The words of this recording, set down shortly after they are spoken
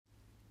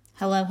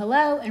Hello,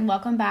 hello, and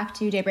welcome back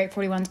to Daybreak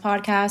 41's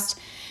podcast.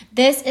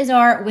 This is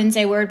our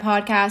Wednesday Word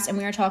podcast, and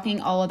we are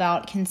talking all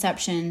about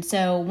conception.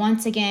 So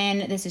once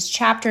again, this is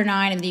chapter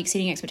 9 of the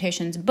Exceeding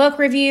Expectations book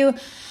review.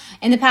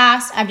 In the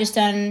past, I've just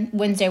done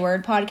Wednesday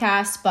Word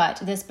podcasts, but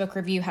this book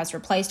review has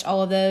replaced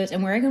all of those,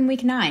 and we're in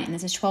week 9, and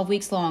this is 12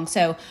 weeks long.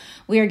 So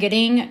we are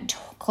getting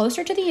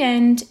closer to the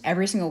end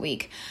every single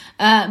week.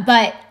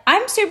 But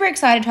I'm super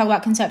excited to talk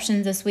about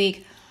conceptions this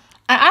week.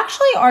 I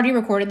actually already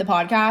recorded the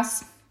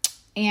podcast,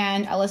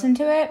 and I listened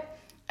to it,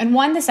 and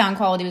one, the sound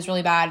quality was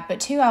really bad, but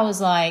two, I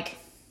was like,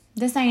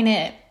 this ain't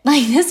it.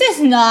 Like, this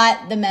is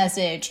not the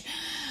message.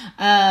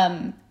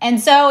 And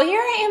so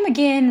here I am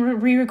again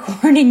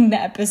re-recording the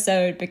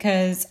episode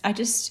because I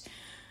just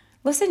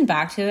listened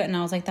back to it, and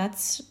I was like, that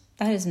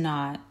is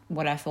not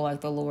what I feel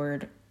like the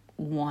Lord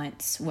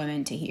wants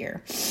women to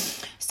hear.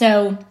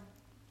 So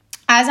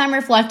as I'm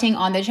reflecting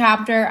on the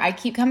chapter, I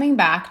keep coming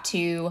back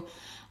to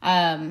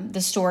the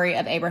story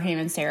of Abraham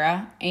and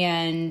Sarah,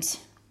 and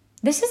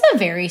this is a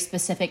very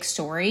specific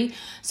story,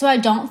 so I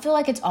don't feel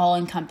like it's all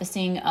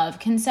encompassing of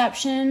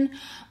conception,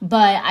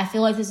 but I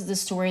feel like this is the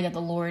story that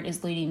the Lord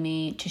is leading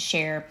me to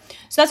share.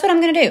 So that's what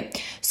I'm going to do.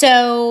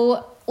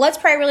 So let's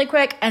pray really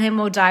quick, and then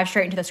we'll dive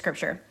straight into the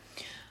scripture.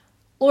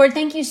 Lord,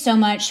 thank you so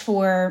much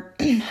for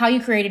how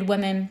you created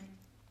women,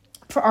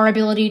 for our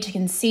ability to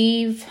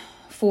conceive,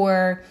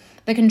 for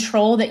the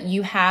control that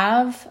you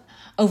have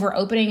over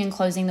opening and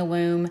closing the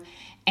womb,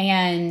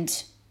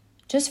 and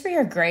just for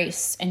your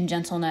grace and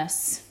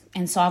gentleness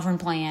and sovereign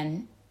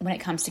plan when it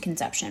comes to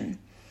conception.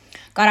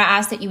 God, I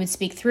ask that you would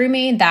speak through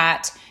me,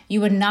 that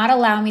you would not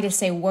allow me to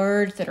say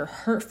words that are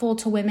hurtful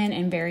to women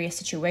in various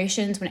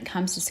situations when it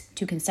comes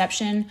to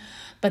conception,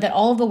 but that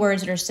all of the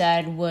words that are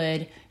said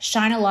would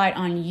shine a light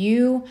on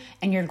you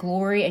and your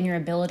glory and your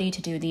ability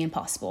to do the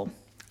impossible.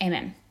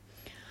 Amen.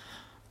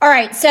 All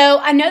right, so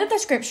I know that the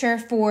scripture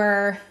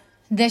for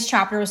this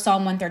chapter was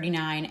Psalm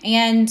 139,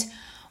 and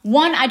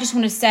one, I just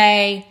want to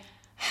say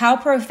how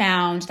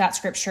profound that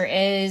scripture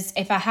is.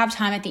 If I have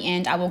time at the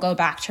end, I will go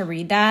back to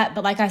read that.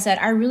 But like I said,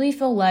 I really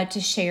feel led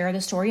to share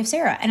the story of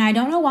Sarah. And I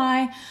don't know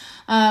why,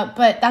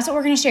 but that's what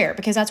we're going to share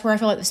because that's where I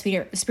feel like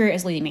the Spirit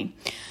is leading me.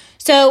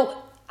 So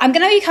I'm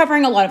going to be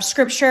covering a lot of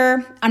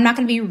scripture. I'm not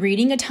going to be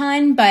reading a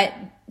ton, but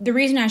the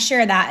reason I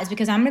share that is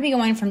because I'm going to be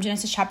going from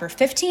Genesis chapter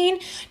 15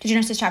 to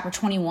Genesis chapter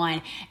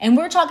 21. And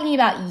we're talking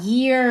about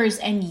years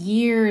and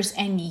years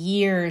and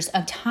years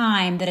of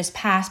time that has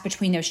passed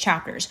between those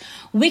chapters.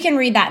 We can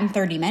read that in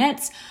 30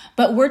 minutes,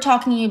 but we're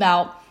talking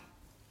about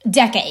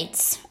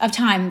decades of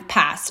time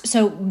passed.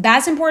 So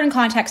that's important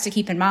context to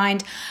keep in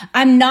mind.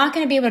 I'm not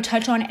going to be able to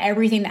touch on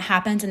everything that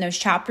happens in those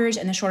chapters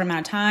in the short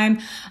amount of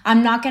time.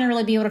 I'm not going to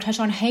really be able to touch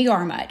on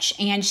Hagar much.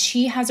 And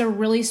she has a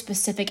really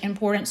specific,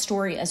 important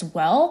story as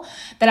well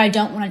that I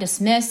don't want to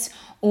dismiss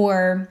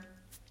or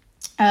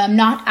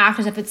not act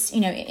as if it's,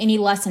 any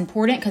less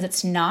important, because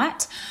it's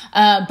not.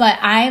 But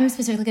I am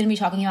specifically going to be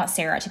talking about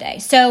Sarah today.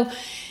 So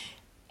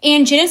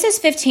in Genesis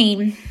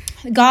 15,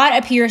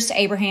 God appears to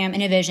Abraham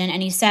in a vision,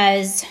 and he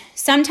says,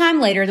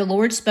 "Sometime later, the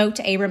Lord spoke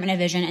to Abram in a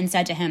vision and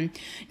said to him,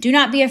 'Do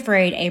not be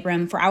afraid,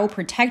 Abram, for I will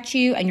protect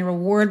you, and your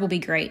reward will be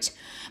great.'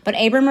 But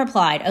Abram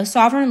replied, 'O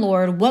sovereign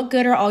Lord, what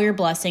good are all your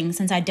blessings,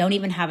 since I don't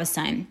even have a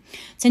son?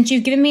 Since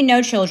you've given me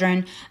no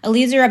children,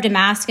 Eliezer of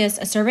Damascus,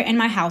 a servant in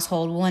my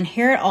household, will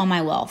inherit all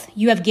my wealth.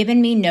 You have given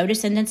me no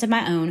descendants of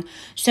my own,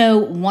 so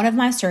one of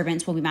my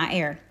servants will be my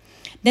heir.'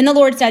 Then the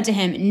Lord said to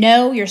him,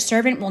 'No, your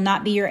servant will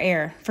not be your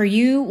heir, for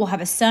you will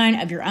have a son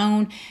of your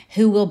own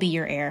who will be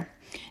your heir.'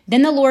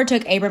 Then the Lord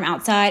took Abram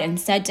outside and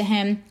said to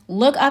him,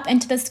 'Look up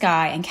into the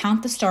sky and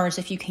count the stars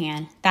if you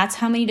can. That's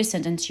how many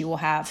descendants you will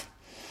have.'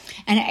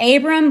 And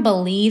Abram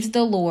believed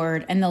the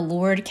Lord, and the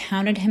Lord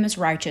counted him as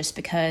righteous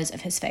because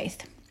of his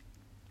faith."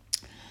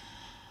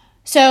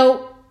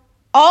 So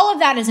all of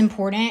that is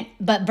important,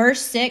 but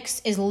verse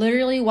 6 is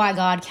literally why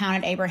God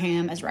counted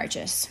Abraham as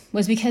righteous,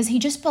 was because he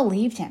just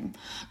believed him.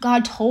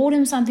 God told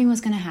him something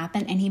was going to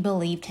happen, and he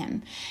believed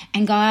him.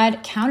 And God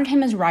counted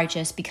him as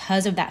righteous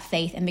because of that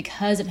faith and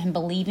because of him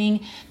believing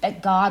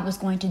that God was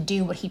going to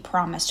do what he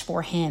promised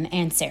for him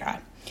and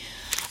Sarah.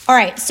 All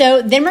right,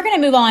 so then we're going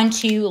to move on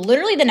to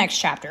literally the next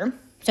chapter.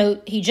 So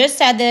he just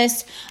said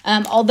this.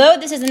 Although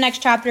this is the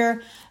next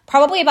chapter,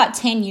 probably about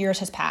 10 years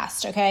has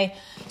passed, okay?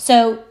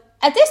 So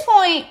at this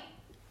point,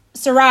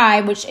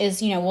 Sarai, which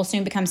is, will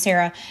soon become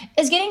Sarah,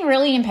 is getting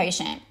really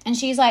impatient. And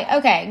she's like,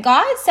 okay,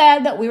 God said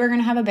that we were going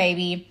to have a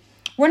baby.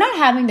 We're not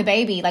having the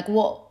baby.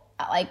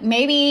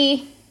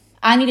 Maybe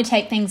I need to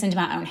take things into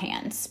my own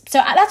hands. So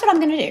that's what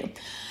I'm going to do.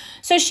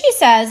 So she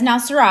says, now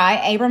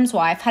Sarai, Abram's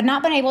wife, had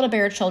not been able to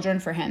bear children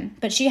for him,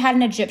 but she had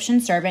an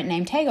Egyptian servant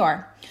named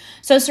Hagar.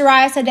 So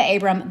Sarai said to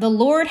Abram, "The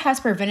Lord has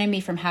prevented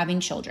me from having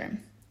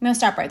children." I'm going to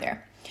stop right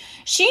there.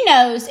 She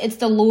knows it's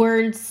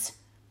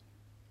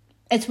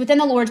within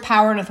the Lord's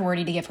power and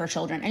authority to give her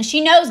children. And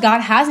she knows God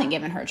hasn't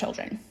given her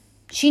children.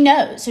 She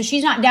knows. So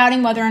she's not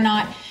doubting whether or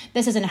not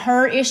this isn't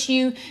her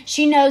issue.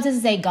 She knows this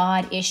is a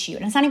God issue.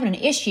 And it's not even an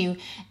issue.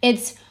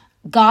 It's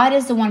God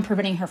is the one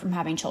preventing her from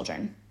having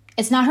children.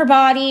 It's not her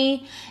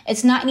body.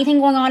 It's not anything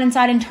going on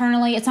inside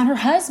internally. It's not her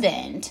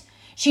husband.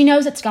 She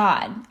knows it's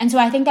God. And so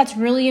I think that's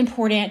really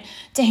important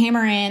to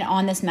hammer in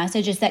on this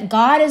message, is that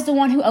God is the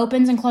one who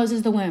opens and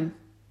closes the womb.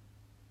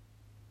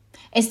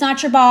 It's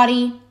not your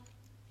body.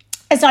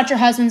 It's not your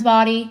husband's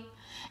body.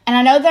 And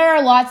I know there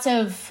are lots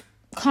of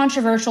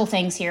controversial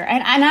things here.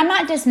 And I'm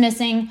not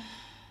dismissing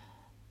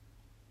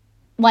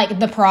like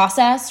the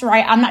process,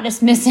 right? I'm not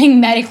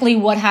dismissing medically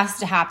what has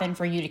to happen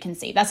for you to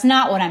conceive. That's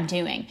not what I'm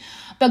doing.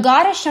 But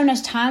God has shown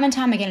us time and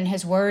time again in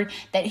his word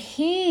that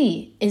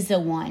he is the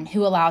one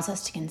who allows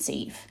us to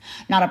conceive.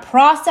 Not a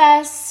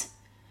process,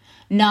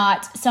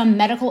 not some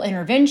medical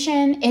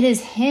intervention. It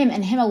is him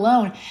and him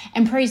alone.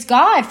 And praise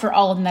God for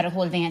all of the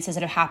medical advances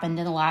that have happened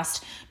in the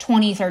last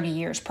 20, 30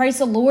 years. Praise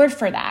the Lord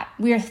for that.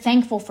 We are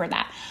thankful for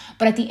that.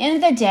 But at the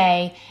end of the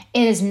day,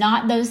 it is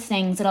not those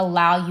things that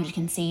allow you to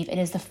conceive. It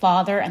is the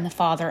Father and the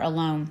Father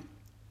alone.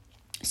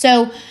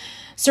 So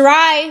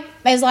Sarai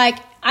is like,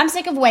 I'm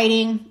sick of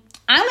waiting.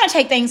 I'm going to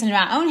take things into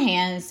my own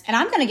hands, and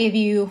I'm going to give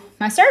you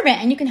my servant,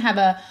 and you can have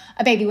a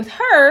baby with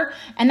her,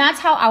 and that's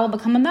how I will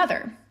become a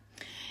mother.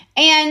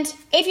 And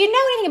if you know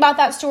anything about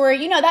that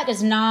story, you know that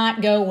does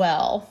not go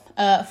well.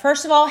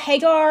 First of all,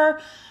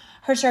 Hagar,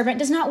 her servant,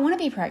 does not want to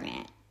be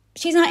pregnant.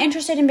 She's not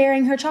interested in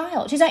bearing her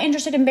child. She's not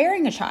interested in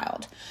bearing a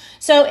child.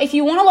 So if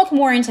you want to look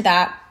more into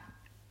that,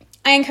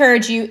 I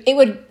encourage you.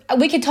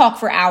 We could talk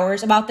for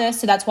hours about this,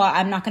 so that's why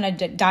I'm not going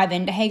to dive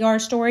into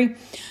Hagar's story.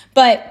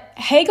 But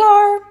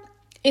Hagar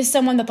is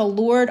someone that the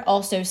Lord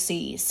also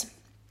sees.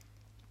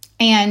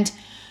 And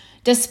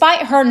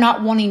despite her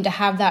not wanting to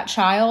have that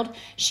child,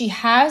 she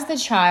has the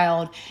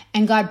child,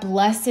 and God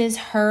blesses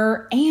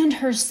her and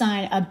her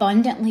son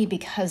abundantly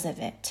because of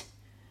it.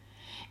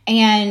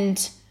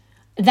 And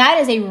that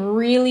is a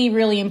really,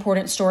 really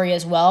important story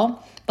as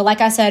well. But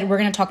like I said, we're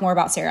going to talk more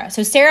about Sarah.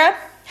 So Sarah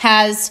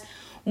has,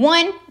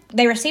 one,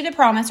 they received a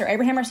promise, or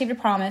Abraham received a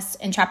promise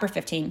in chapter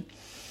 15.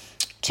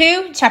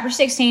 2, chapter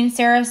 16,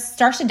 Sarah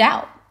starts to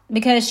doubt,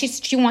 because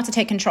she wants to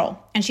take control.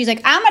 And she's like,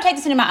 I'm going to take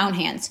this into my own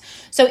hands.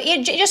 So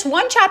just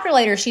one chapter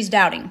later, she's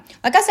doubting.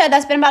 Like I said,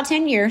 that's been about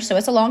 10 years, so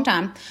it's a long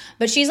time.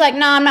 But she's like,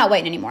 no, I'm not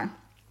waiting anymore.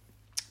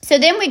 So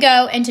then we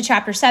go into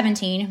chapter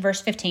 17,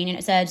 verse 15, and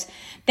it says,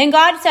 Then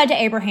God said to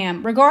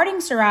Abraham, regarding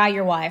Sarai,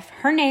 your wife,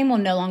 her name will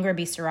no longer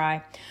be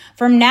Sarai.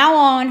 From now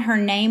on, her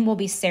name will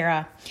be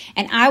Sarah,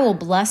 and I will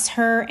bless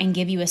her and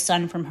give you a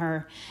son from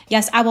her.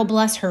 Yes, I will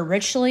bless her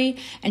richly,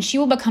 and she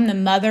will become the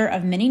mother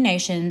of many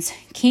nations.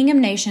 King of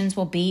nations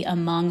will be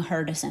among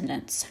her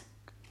descendants.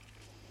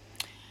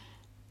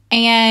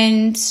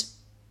 And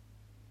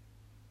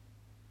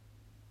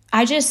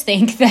I just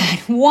think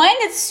that, one,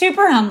 it's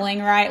super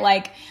humbling, right?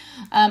 Like,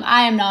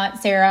 I am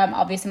not Sarah.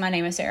 Obviously, my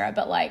name is Sarah,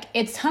 but like,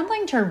 it's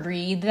humbling to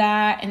read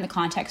that in the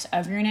context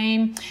of your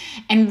name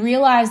and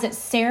realize that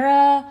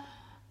Sarah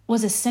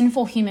was a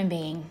sinful human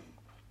being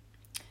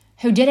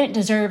who didn't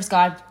deserve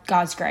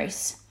God's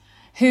grace,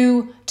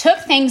 who took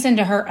things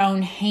into her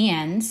own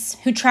hands,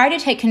 who tried to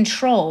take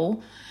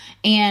control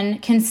and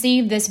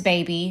conceive this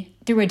baby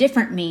through a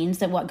different means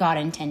than what God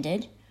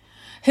intended,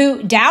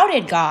 who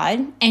doubted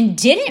God and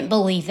didn't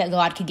believe that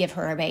God could give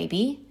her a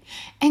baby.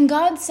 And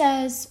God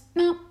says,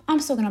 no, I'm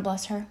still going to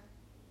bless her.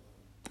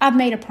 I've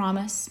made a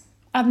promise.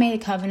 I've made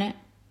a covenant.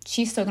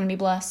 She's still going to be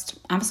blessed.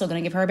 I'm still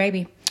going to give her a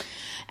baby.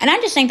 And I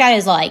just think that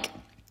is like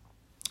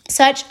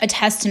such a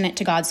testament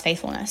to God's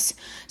faithfulness.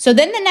 So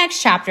then the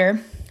next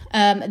chapter,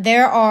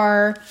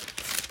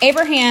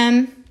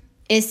 Abraham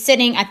is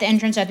sitting at the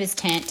entrance of his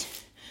tent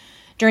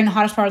during the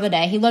hottest part of the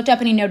day. He looked up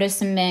and he noticed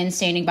some men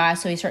standing by,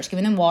 so he starts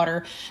giving them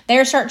water.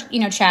 They start,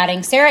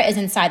 chatting. Sarah is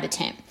inside the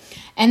tent.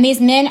 And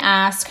these men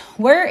ask,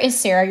 where is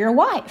Sarah, your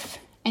wife?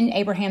 And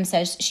Abraham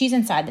says, she's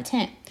inside the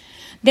tent.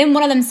 Then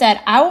one of them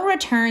said, I will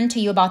return to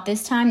you about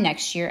this time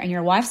next year, and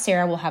your wife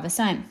Sarah will have a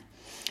son.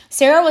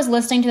 Sarah was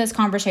listening to this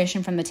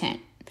conversation from the tent.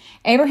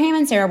 Abraham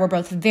and Sarah were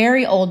both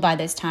very old by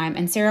this time,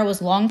 and Sarah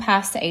was long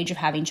past the age of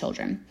having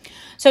children.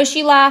 So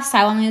she laughed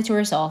silently to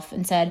herself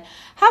and said,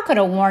 how could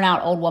a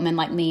worn-out old woman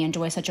like me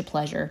enjoy such a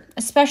pleasure,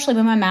 especially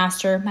when my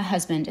master, my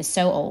husband, is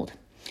so old?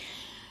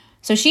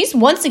 So she's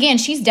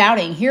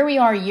doubting. Here we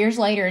are years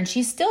later, and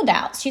she still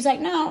doubts. She's like,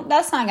 no,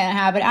 that's not going to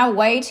happen. I'm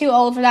way too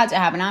old for that to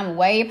happen. I'm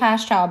way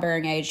past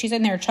childbearing age. She's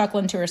in there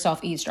chuckling to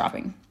herself,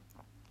 eavesdropping.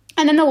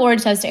 And then the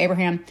Lord says to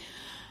Abraham,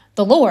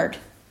 the Lord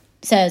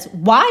says,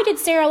 why did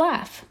Sarah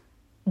laugh?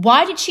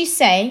 Why did she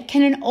say,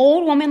 can an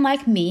old woman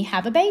like me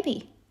have a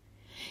baby?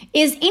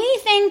 Is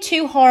anything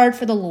too hard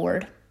for the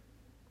Lord?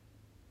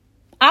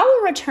 I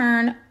will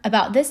return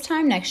about this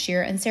time next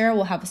year, and Sarah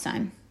will have a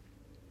son.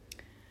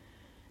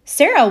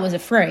 Sarah was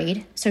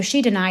afraid, so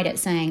she denied it,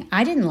 saying,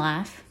 I didn't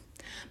laugh.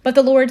 But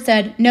the Lord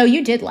said, no,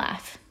 you did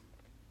laugh.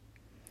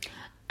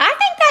 I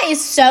think that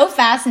is so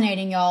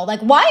fascinating, y'all. Like,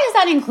 why is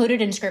that included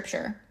in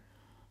Scripture?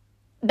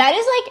 That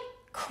is like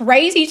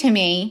crazy to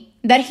me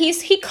that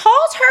he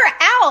calls her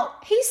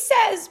out. He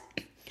says,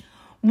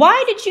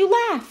 why did you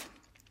laugh?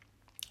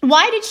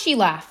 Why did she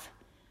laugh?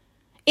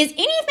 Is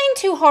anything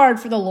too hard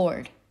for the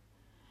Lord?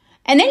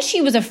 And then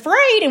she was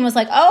afraid and was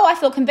like, oh, I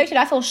feel convicted.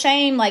 I feel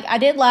shame. Like, I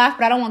did laugh,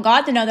 but I don't want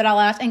God to know that I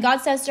laughed. And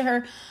God says to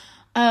her,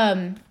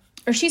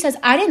 or she says,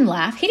 I didn't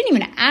laugh. He didn't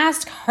even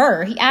ask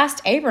her. He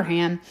asked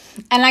Abraham.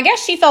 And I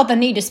guess she felt the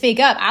need to speak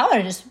up. I would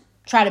have just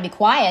tried to be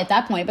quiet at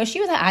that point. But she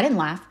was like, I didn't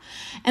laugh.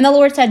 And the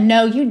Lord said,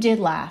 no, you did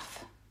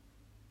laugh.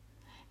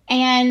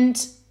 And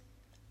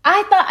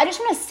I thought, I just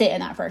want to sit in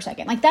that for a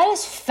second. Like, that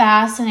is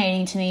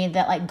fascinating to me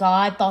that like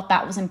God thought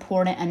that was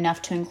important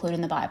enough to include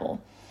in the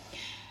Bible.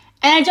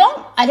 And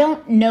I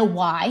don't know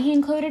why he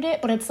included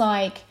it, but it's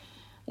like,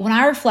 when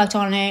I reflect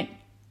on it,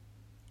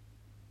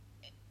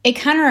 it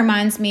kind of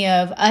reminds me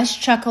of us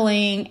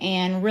chuckling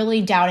and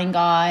really doubting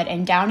God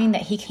and doubting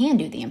that he can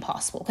do the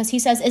impossible. Because he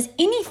says, is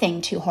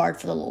anything too hard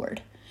for the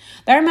Lord?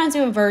 That reminds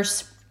me of a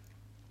verse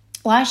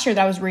last year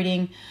that I was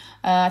reading.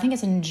 I think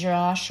it's in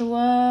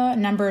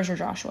Numbers or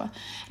Joshua.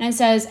 And it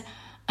says,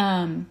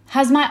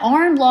 has my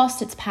arm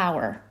lost its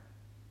power?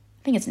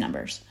 I think it's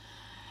Numbers.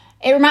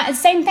 It's the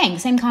same thing,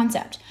 same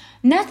concept.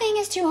 Nothing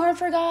is too hard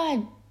for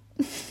God.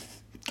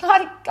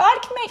 God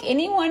can make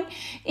any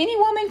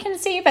woman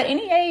conceive at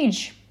any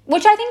age,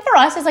 which I think for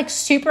us is like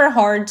super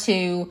hard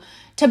to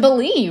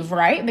believe,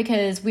 right?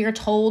 Because we are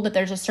told that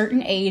there's a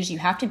certain age you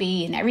have to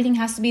be, and everything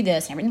has to be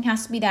this, and everything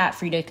has to be that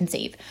for you to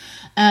conceive.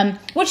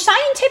 Which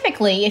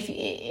scientifically,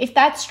 if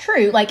that's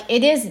true, like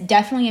it is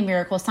definitely a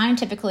miracle.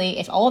 Scientifically,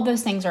 if all of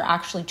those things are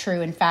actually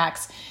true and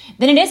facts,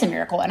 then it is a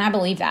miracle, and I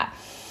believe that.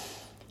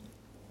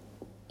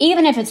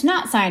 Even if it's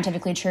not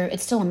scientifically true,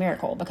 it's still a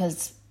miracle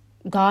because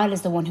God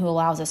is the one who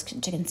allows us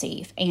to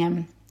conceive.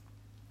 And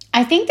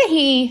I think that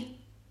he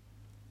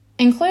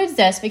includes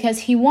this because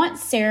he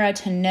wants Sarah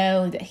to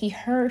know that he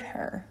heard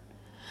her.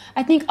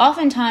 I think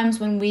oftentimes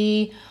when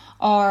we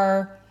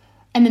are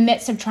in the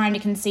midst of trying to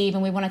conceive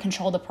and we want to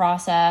control the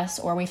process,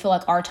 or we feel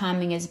like our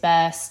timing is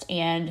best,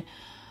 and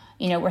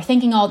we're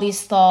thinking all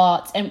these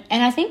thoughts, and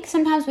I think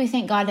sometimes we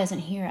think God doesn't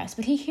hear us,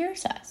 but he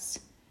hears us.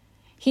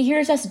 He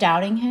hears us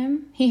doubting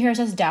him. He hears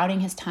us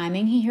doubting his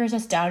timing. He hears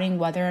us doubting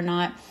whether or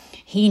not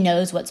he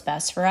knows what's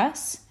best for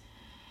us.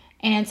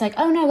 And it's like,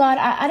 oh no, God,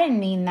 I didn't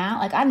mean that.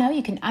 Like, I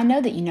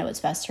know that you know what's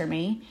best for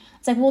me.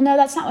 It's like, well, no,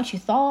 that's not what you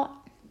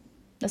thought.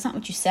 That's not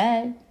what you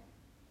said.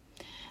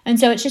 And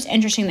so it's just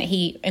interesting that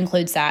he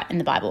includes that in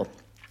the Bible.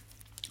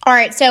 All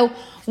right, so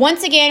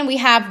once again, we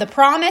have the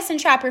promise in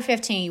chapter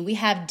 15. We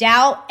have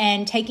doubt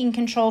and taking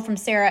control from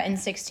Sarah in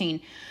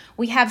 16.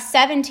 We have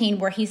 17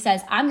 where he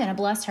says, I'm going to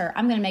bless her.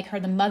 I'm going to make her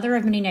the mother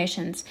of many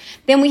nations.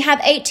 Then we have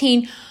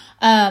 18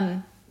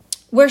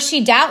 where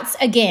she doubts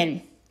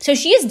again. So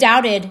she has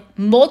doubted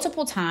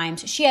multiple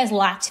times. She has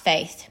lacked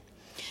faith.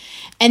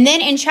 And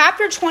then in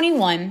chapter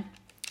 21,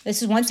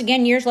 this is once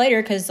again years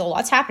later because a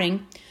lot's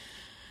happening.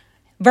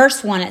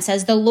 Verse 1, it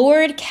says, the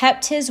Lord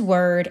kept his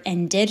word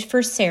and did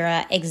for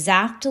Sarah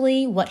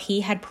exactly what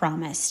he had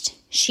promised.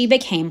 She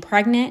became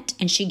pregnant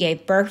and she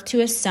gave birth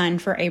to a son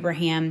for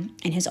Abraham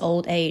in his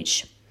old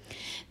age.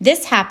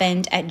 This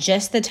happened at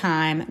just the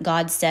time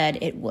God said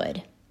it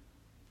would.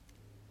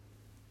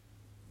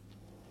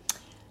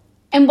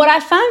 And what I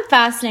find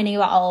fascinating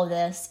about all of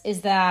this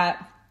is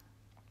that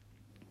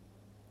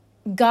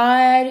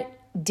God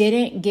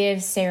didn't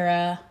give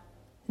Sarah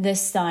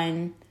this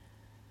son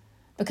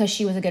because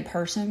she was a good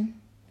person.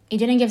 He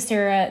didn't give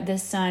Sarah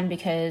this son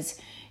because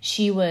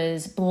she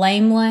was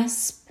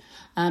blameless,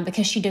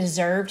 because she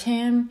deserved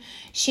him.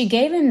 She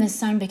gave him this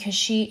son because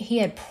he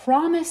had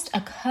promised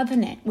a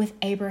covenant with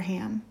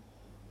Abraham.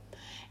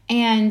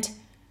 And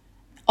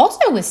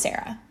also with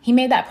Sarah. He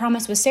made that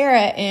promise with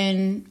Sarah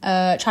in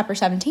chapter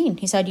 17.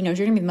 He said, you're going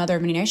to be the mother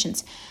of many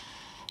nations.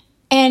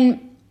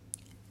 And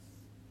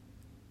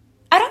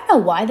I don't know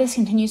why this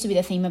continues to be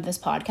the theme of this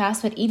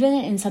podcast, but even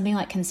in something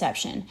like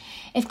conception,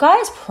 if God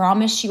has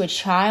promised you a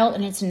child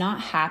and it's not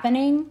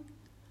happening,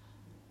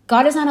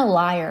 God is not a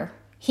liar.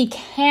 He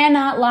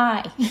cannot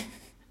lie.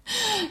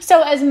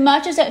 So as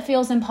much as it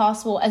feels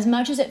impossible, as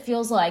much as it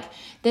feels like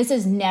this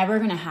is never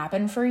going to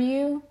happen for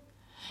you,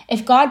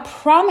 if God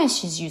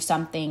promises you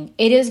something,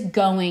 it is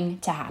going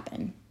to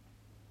happen.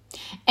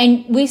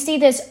 And we see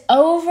this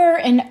over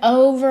and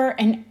over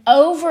and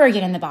over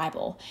again in the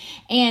Bible.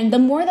 And the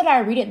more that I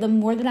read it, the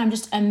more that I'm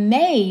just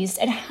amazed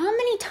at how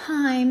many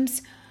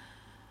times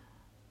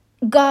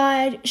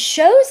God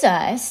shows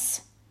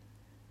us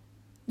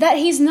that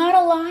he's not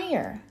a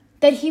liar,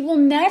 that he will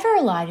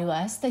never lie to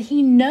us, that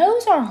he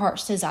knows our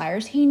heart's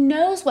desires. He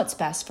knows what's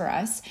best for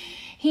us.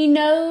 He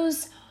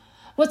knows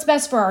what's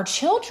best for our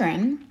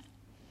children.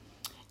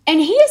 And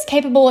he is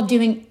capable of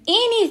doing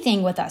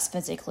anything with us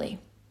physically.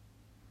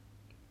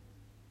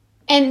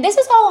 And this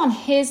is all on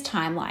his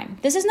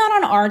timeline. This is not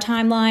on our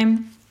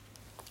timeline.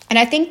 And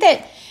I think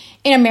that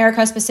in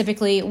America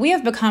specifically, we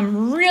have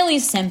become really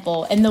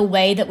simple in the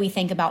way that we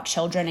think about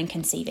children and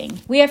conceiving.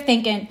 We have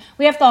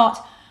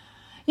thought,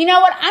 you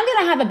know what, I'm going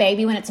to have a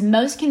baby when it's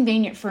most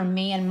convenient for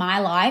me in my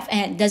life,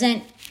 and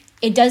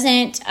it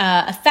doesn't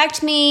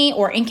affect me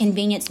or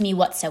inconvenience me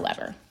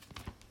whatsoever.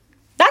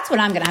 That's when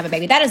I'm going to have a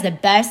baby. That is the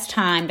best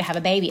time to have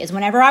a baby, is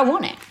whenever I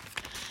want it.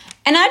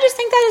 And I just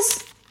think that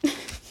is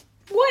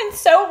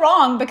so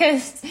wrong,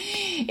 because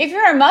if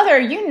you're a mother,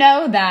 you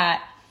know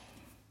that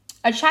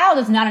a child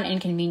is not an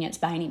inconvenience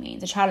by any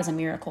means. A child is a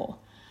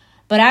miracle.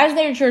 But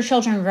as your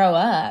children grow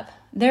up,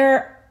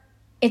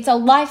 it's a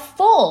life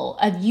full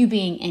of you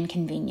being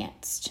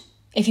inconvenienced,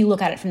 if you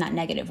look at it from that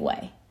negative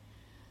way.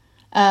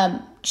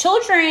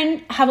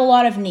 Children have a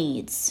lot of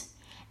needs,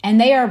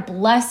 and they are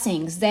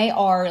blessings. They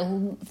are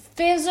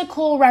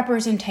physical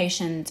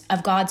representations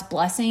of God's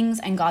blessings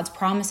and God's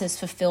promises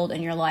fulfilled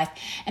in your life.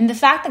 And the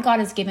fact that God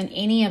has given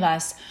any of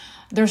us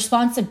the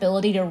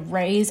responsibility to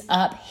raise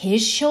up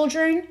his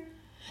children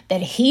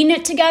that he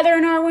knit together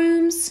in our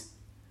wombs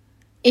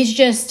is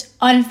just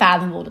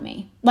unfathomable to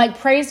me. Like,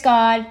 praise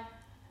God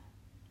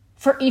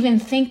for even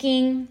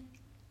thinking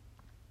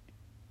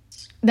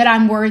that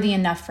I'm worthy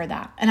enough for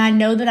that. And I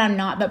know that I'm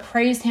not, but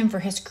praise him for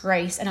his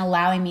grace and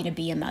allowing me to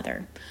be a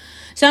mother.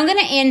 So I'm going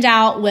to end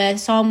out with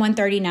Psalm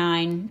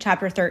 139,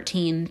 chapter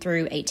 13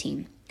 through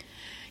 18.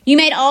 You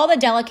made all the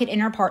delicate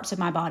inner parts of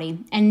my body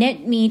and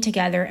knit me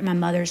together in my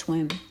mother's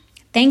womb.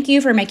 Thank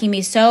you for making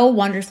me so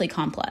wonderfully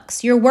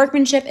complex. Your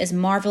workmanship is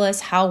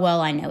marvelous. How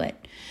well I know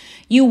it.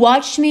 You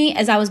watched me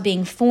as I was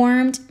being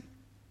formed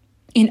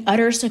in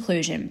utter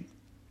seclusion.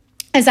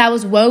 As I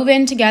was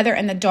woven together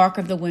in the dark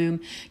of the womb,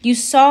 you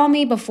saw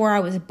me before I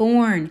was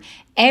born.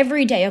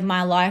 Every day of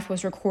my life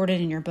was recorded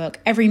in your book.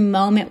 Every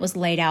moment was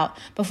laid out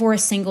before a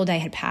single day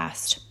had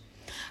passed.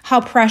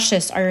 How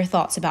precious are your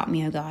thoughts about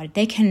me, O God.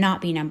 They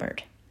cannot be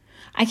numbered.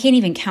 I can't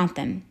even count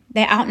them.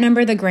 They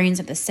outnumber the grains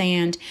of the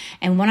sand,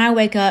 and when I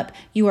wake up,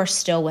 you are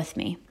still with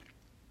me.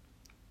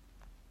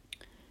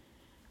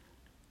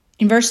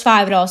 In verse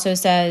 5, it also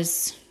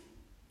says,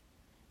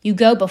 you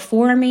go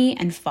before me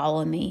and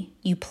follow me.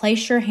 You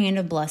place your hand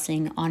of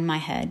blessing on my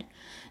head.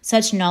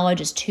 Such knowledge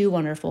is too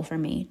wonderful for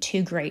me,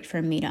 too great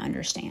for me to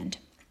understand.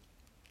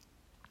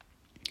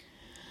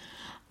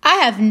 I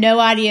have no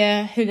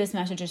idea who this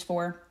message is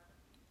for,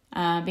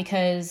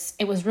 because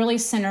it was really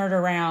centered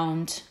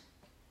around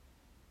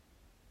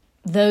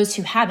those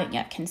who haven't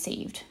yet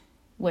conceived,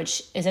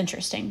 which is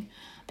interesting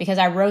because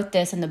I wrote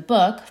this in the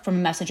book from a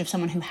message of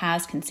someone who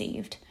has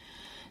conceived.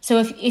 So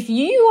if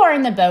you are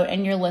in the boat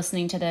and you're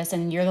listening to this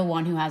and you're the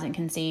one who hasn't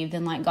conceived,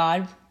 then like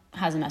God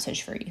has a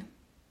message for you.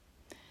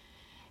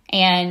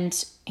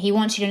 And he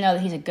wants you to know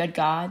that he's a good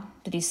God,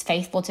 that he's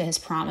faithful to his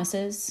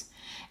promises,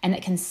 and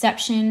that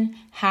conception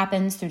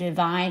happens through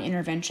divine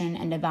intervention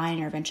and divine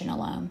intervention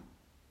alone.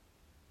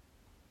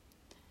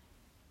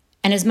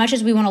 And as much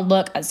as we want to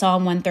look at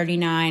Psalm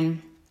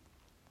 139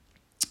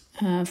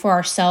 for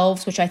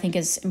ourselves, which I think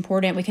is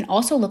important, we can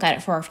also look at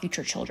it for our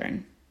future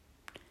children.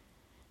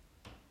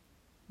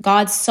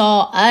 God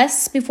saw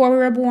us before we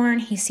were born.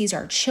 He sees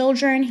our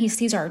children. He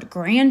sees our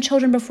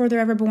grandchildren before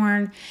they're ever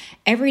born.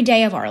 Every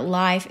day of our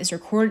life is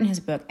recorded in his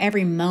book,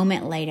 every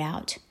moment laid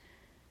out.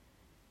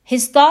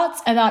 His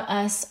thoughts about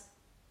us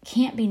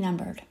can't be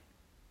numbered.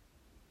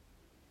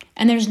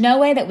 And there's no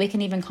way that we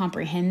can even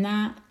comprehend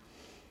that.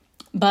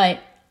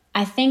 But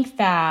I think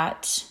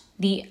that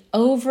the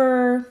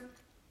overlying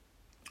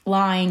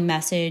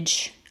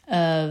message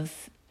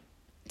of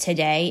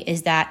today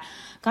is that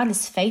God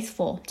is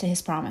faithful to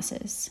his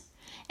promises,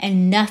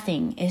 and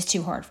nothing is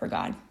too hard for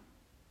God.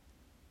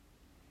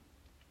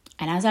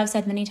 And as I've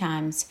said many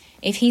times,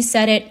 if he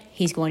said it,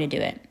 he's going to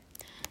do it.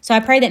 So I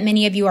pray that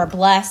many of you are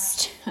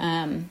blessed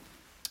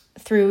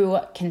through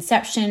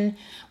conception,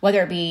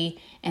 whether it be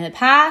in the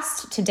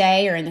past,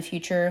 today, or in the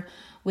future.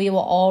 We will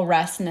all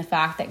rest in the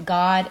fact that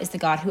God is the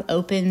God who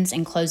opens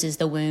and closes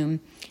the womb,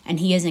 and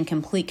he is in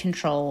complete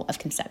control of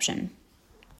conception.